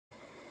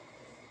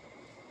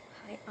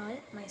Hi all,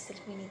 myself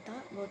Vinitha,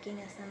 working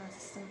as an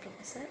assistant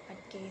professor at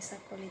KSR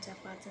College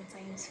of Arts and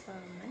Science for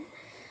Women.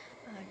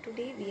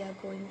 Today we are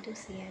going to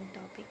see a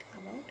topic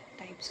about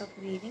types of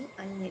weaving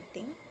and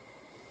knitting.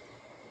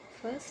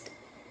 First,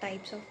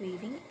 types of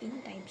weaving.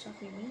 In types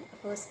of weaving,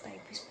 first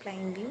type is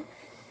plain weave.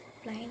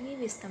 Plain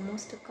weave is the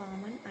most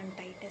common and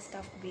tightest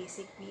of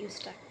basic weave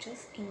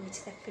structures in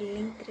which the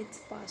filling threads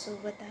pass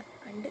over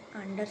the and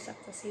under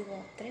successive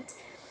warp threads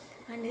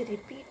and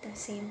repeat the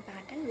same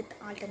pattern with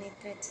alternate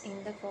threads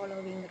in the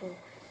following row,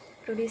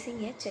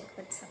 producing a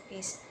checkered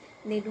surface.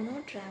 They do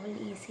not travel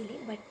easily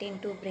but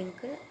tend to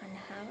wrinkle and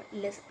have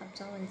less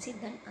absorbency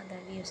than other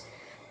weaves.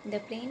 The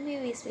plain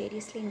weave is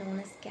variously known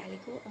as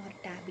calico or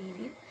tabby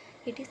weave.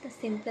 It is the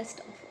simplest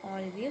of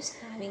all weaves,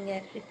 having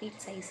a repeat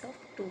size of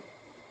 2.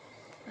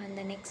 And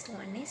the next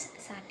one is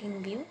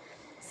satin weave.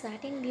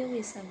 Satin weave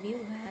is a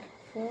weave where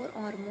 4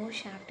 or more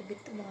shafts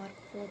with warp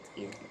folds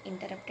is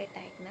interrupted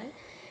diagonal.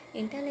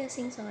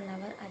 Interlacings are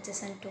never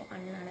adjacent to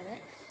one another.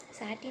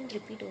 Satin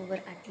repeat over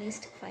at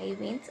least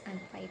 5 ends and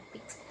 5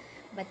 peaks,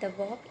 but the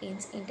warp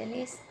ends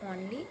interlace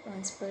only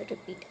once per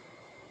repeat.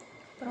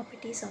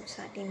 Properties of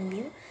satin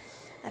weave.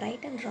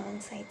 Right and wrong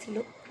sides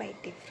look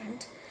quite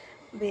different.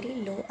 Very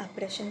low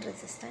abrasion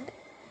resistant,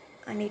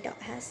 and it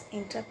has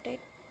interrupted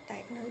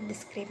diagonal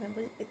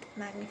describable with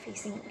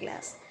magnifying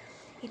glass.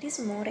 It is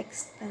more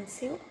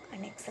expensive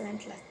and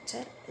excellent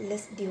luster,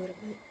 less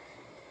durable.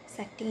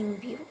 Satin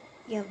weave.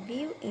 A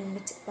weave in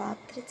which warp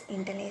threads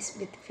interlace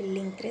with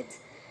filling threads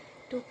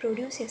to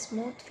produce a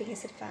smooth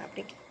faced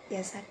fabric.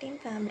 A satin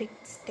fabric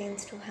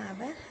tends to have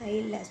a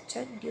high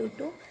luster due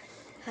to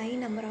high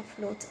number of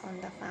floats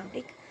on the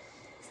fabric.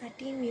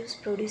 Satin weaves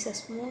produce a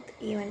smooth,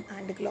 even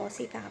and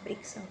glossy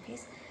fabric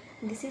surface.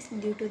 This is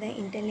due to the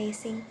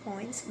interlacing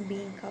points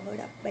being covered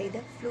up by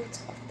the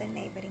flutes of the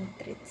neighboring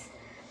threads.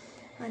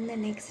 And the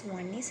next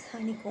one is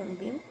honeycomb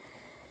weave.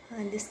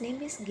 This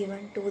name is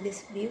given to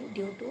this weave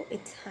due to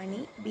its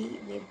honey bee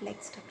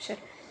wave-like structure.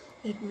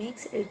 It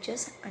makes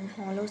ridges and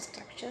hollow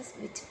structures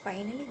which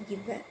finally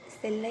give a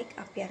cell-like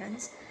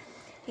appearance.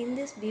 In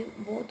this weave,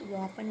 both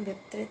warp and web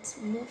threads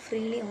move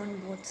freely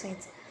on both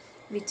sides,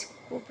 which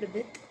couped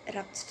with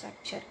rough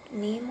structure.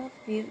 Name of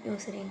weave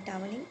used in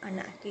toweling and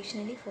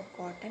occasionally for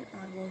cotton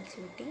or wool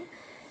suiting.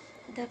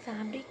 The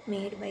fabric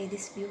made by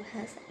this weave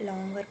has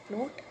longer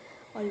float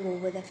all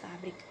over the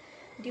fabric.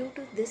 Due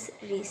to this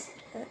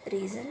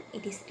reason,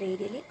 it is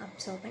rarely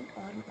absorbent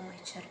or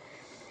moisture.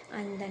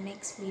 And the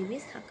next weave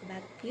is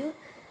huckback weave.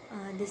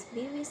 This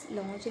weave is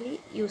largely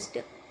used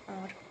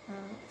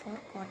for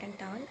cotton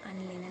towel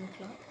and linen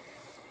cloth.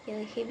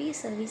 A heavy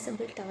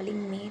serviceable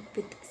toweling made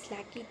with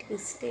slacky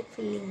twisted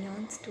filling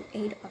yarns to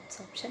aid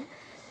absorption.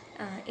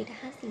 It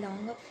has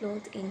longer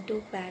floats in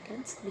 2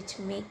 quadrants which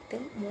make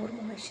them more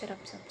moisture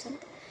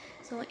absorbent,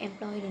 so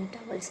employed in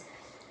towels.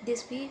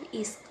 This weave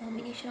is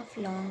combination of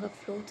longer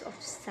floats of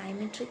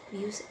symmetric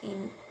weaves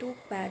in 2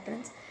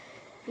 quadrants.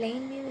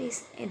 Plain weave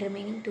is in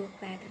remaining 2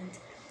 quadrants.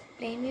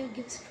 Plain weave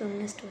gives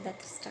firmness to the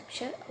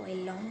structure, while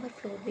longer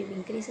float weave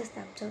increases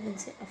the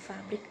absorbency of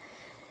fabric,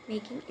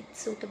 making it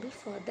suitable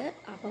for the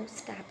above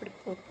stamped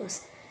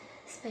purpose.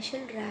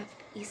 Special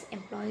draft is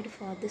employed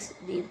for this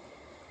weave.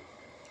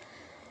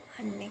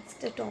 And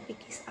next topic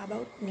is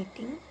about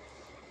knitting.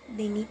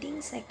 The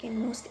knitting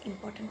second most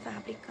important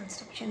fabric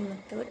construction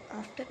method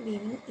after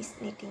weaving is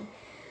knitting.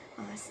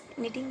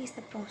 Knitting is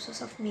the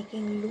process of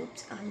making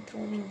loops and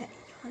throwing the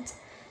yarns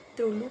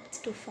through loops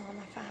to form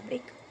a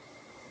fabric.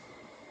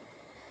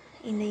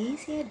 In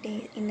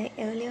the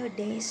earlier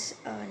days,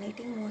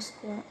 knitting was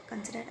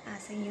considered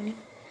as a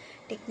unique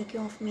technique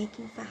of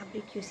making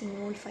fabric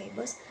using wool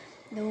fibers.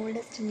 The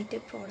oldest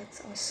knitted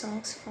products are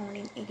socks found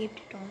in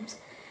Egyptian tombs.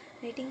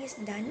 Knitting is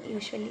done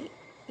usually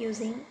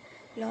using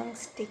long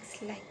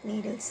sticks like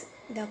needles.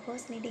 The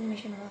first knitting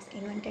machine was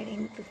invented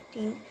in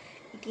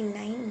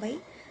 1589 by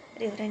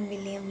Reverend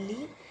William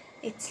Lee.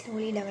 It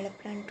slowly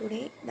developed, and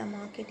today the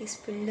market is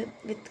filled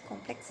with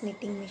complex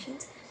knitting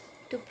machines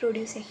to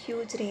produce a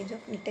huge range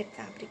of knitted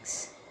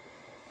fabrics.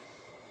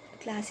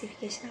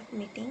 Classification of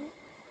knitting.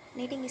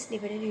 Knitting is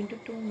divided into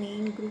 2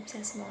 main groups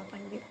as warp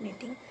and weft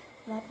knitting.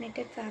 Warp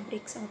knitted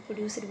fabrics are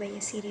produced by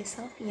a series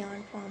of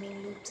yarn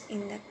forming loops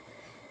in the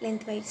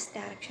lengthwise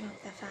direction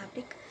of the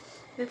fabric.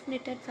 Weft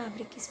knitted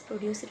fabric is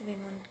produced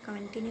when one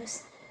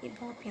continuous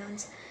warp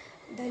yarns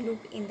the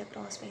loop in the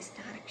crosswise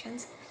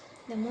directions.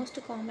 The most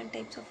common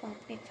types of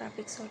warp knit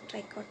fabrics are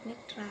tricot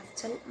knit,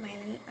 rascal,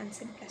 myline, and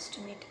simplest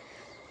knit.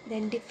 The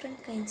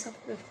different kinds of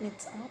weft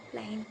knits are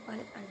plain,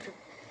 pulp, and rib.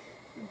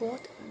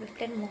 Both weft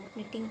and warp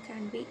knitting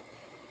can be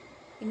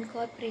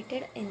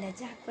incorporated in the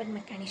jacquard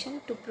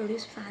mechanism to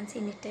produce fancy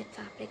knitted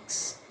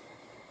fabrics.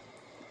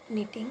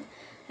 Knitting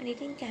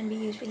can be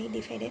usually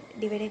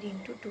divided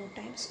into 2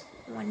 types.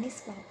 One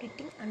is warp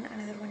knitting and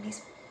another one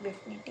is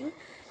weft knitting.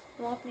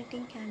 Warp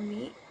knitting can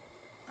be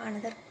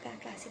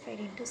classified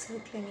into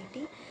circular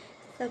knitting.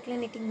 Circular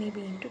knitting may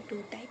be into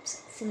 2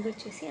 types, single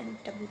chassis and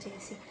double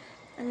chassis.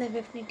 And the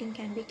weft knitting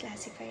can be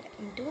classified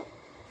into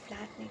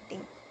flat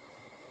knitting.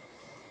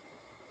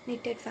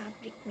 Knitted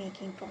fabric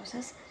making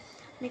process.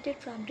 Knitted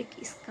fabric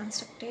is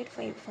constructed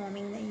by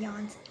forming the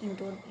yarns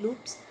into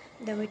loops.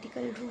 The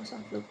vertical rows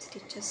of loop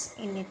stitches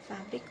in knit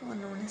fabric are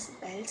known as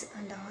belts,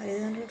 and the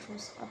horizontal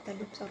rows of the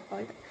loops are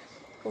called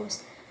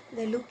gores.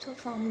 The loops are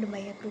formed by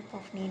a group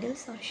of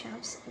needles or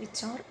shafts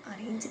which are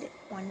arranged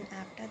one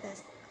after the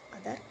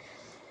other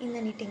in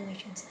the knitting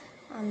machines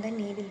on the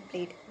needle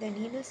plate. The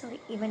needles are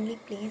evenly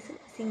placed.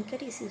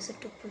 Sinker is used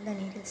to pull the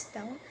needles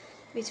down,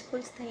 which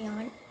pulls the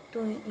yarn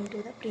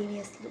into the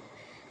previous loop.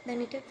 The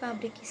knitted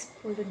fabric is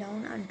pulled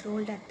down and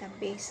rolled at the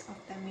base of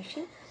the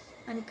machine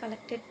and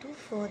collected to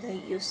further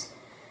use.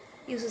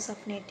 Uses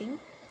of knitting.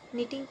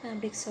 Knitting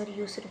fabrics are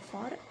used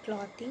for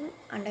clothing,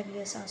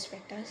 underwears or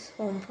sweaters,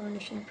 home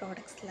furnishing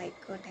products like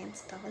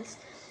curtains, towels,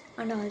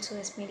 and also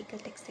as medical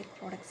textile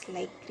products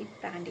like grip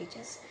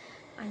bandages,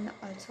 and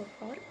also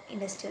for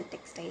industrial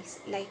textiles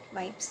like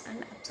wipes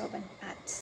and absorbent pads.